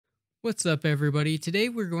What's up, everybody? Today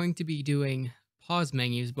we're going to be doing pause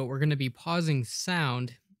menus, but we're going to be pausing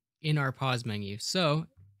sound in our pause menu. So,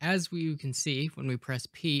 as we can see, when we press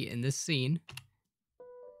P in this scene,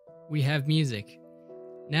 we have music.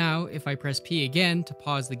 Now, if I press P again to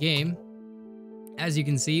pause the game, as you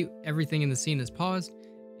can see, everything in the scene is paused,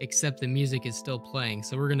 except the music is still playing.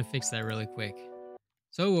 So we're going to fix that really quick.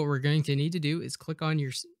 So what we're going to need to do is click on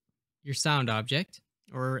your sound object,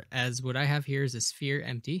 or as what I have here is a sphere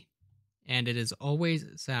empty, and it is always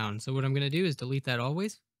sound. So what I'm going to do is delete that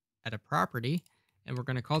always, add a property, and we're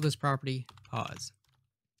going to call this property pause.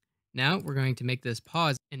 Now we're going to make this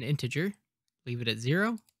pause an integer, leave it at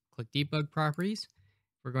 0, click debug properties.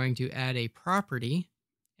 We're going to add a property,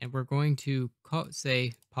 and we're going to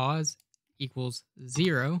say pause equals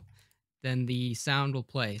 0, then the sound will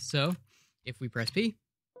play. So if we press P,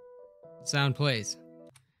 the sound plays.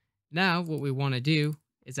 Now what we want to do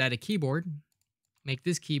is add a keyboard, make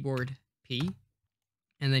this keyboard P,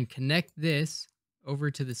 and then connect this over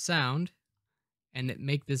to the sound and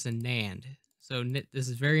make this a NAND. So this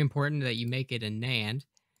is very important that you make it a NAND,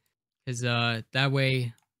 because that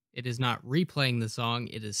way it is not replaying the song,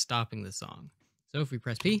 it is stopping the song. So if we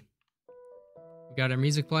press P, we got our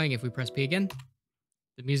music playing. If we press P again,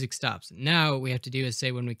 the music stops. Now what we have to do is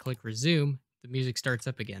say when we click resume, the music starts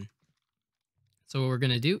up again. So what we're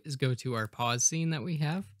going to do is go to our pause scene that we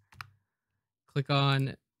have, click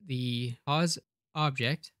on the pause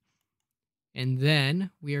object, and then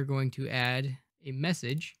we are going to add a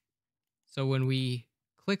message. So when we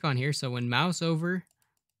click on here, so when mouse over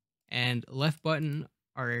and left button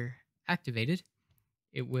are activated,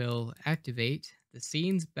 it will activate the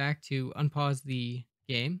scenes back to unpause the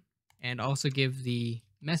game and also give the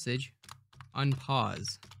message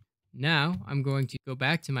unpause. Now I'm going to go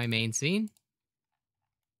back to my main scene,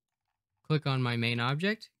 click on my main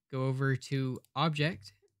object, go over to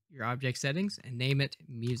object, your object settings, and name it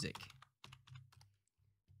music.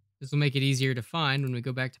 This will make it easier to find when we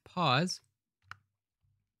go back to pause.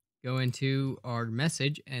 Go into our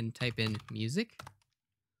message and type in music.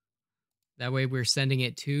 That way we're sending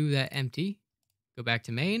it to that empty. Go back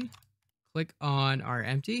to main, click on our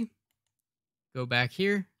empty, go back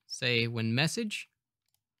here, say when message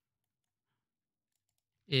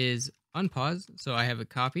is unpause. So I have it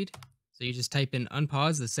copied. So you just type in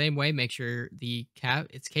unpause the same way, make sure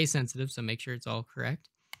it's case sensitive, so make sure it's all correct.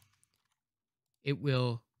 It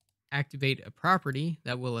will activate a property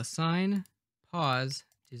that will assign pause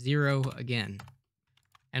to 0 again.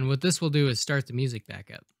 And what this will do is start the music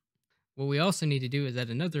back up. What we also need to do is add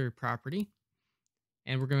another property,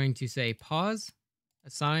 and we're going to say pause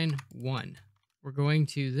assign 1. We're going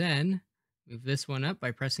to then move this one up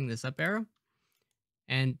by pressing this up arrow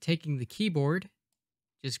and taking the keyboard.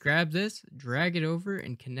 Just grab this, drag it over,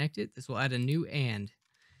 and connect it. This will add a new AND.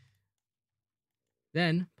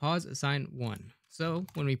 Then pause assign 1. So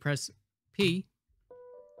when we press P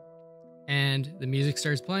and the music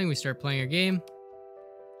starts playing, we start playing our game.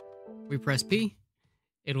 We press P.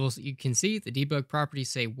 You can see the debug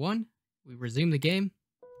properties say 1. We resume the game.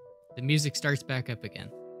 The music starts back up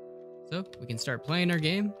again. So we can start playing our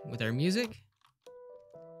game with our music.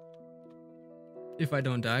 If I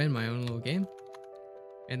don't die in my own little game.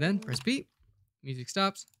 And then press P, music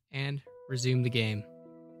stops, and resume the game.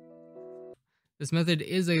 This method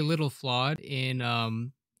is a little flawed in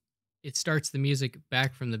it starts the music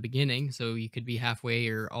back from the beginning, so you could be halfway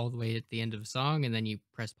or all the way at the end of a song, and then you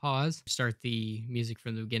press pause, start the music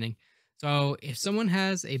from the beginning. So if someone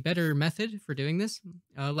has a better method for doing this,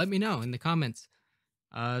 let me know in the comments.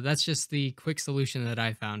 That's just the quick solution that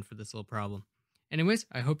I found for this little problem. Anyways,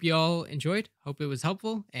 I hope you all enjoyed, hope it was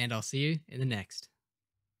helpful, and I'll see you in the next.